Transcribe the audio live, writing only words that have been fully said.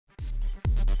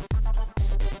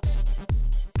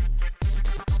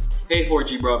Hey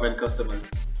 4G broadband customers,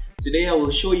 today I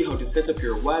will show you how to set up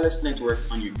your wireless network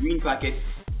on your green packet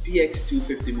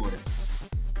DX250 modem.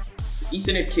 The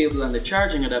Ethernet cable and the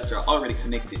charging adapter are already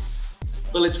connected,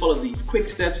 so let's follow these quick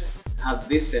steps to have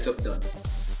this setup done.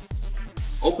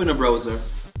 Open a browser.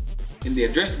 In the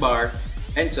address bar,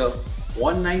 enter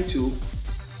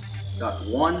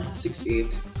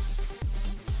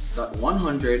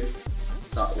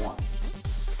 192.168.100.1.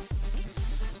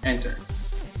 Enter.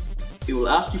 It will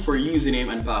ask you for a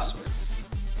username and password.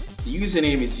 The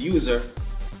username is user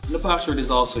and the password is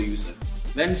also user.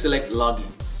 Then select login.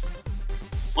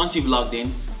 Once you've logged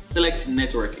in, select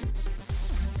networking.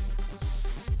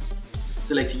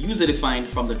 Select user defined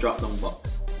from the drop-down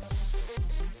box.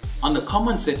 On the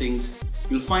common settings,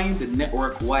 you'll find the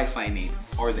network Wi-Fi name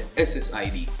or the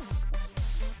SSID.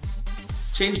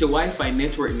 Change the Wi-Fi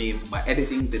network name by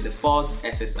editing the default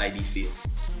SSID field.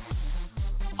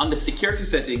 On the security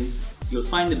setting, you'll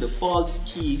find the default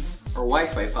key or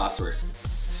Wi-Fi password.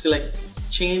 Select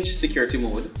Change Security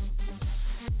Mode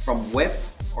from WEP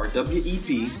or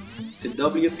WEP to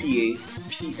WPA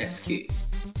PSK.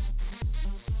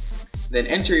 Then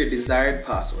enter your desired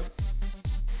password.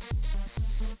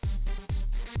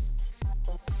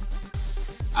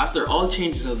 After all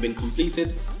changes have been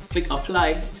completed, click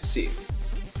Apply to save.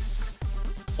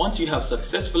 Once you have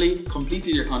successfully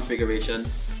completed your configuration,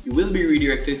 you will be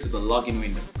redirected to the login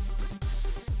window.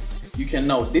 You can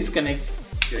now disconnect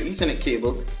your Ethernet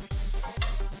cable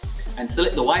and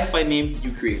select the Wi-Fi name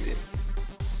you created.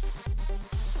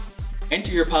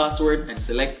 Enter your password and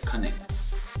select Connect.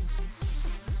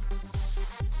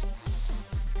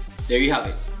 There you have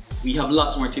it. We have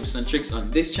lots more tips and tricks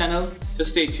on this channel, so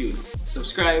stay tuned.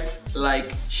 Subscribe,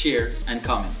 like, share, and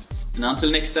comment. And until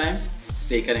next time,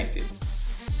 stay connected.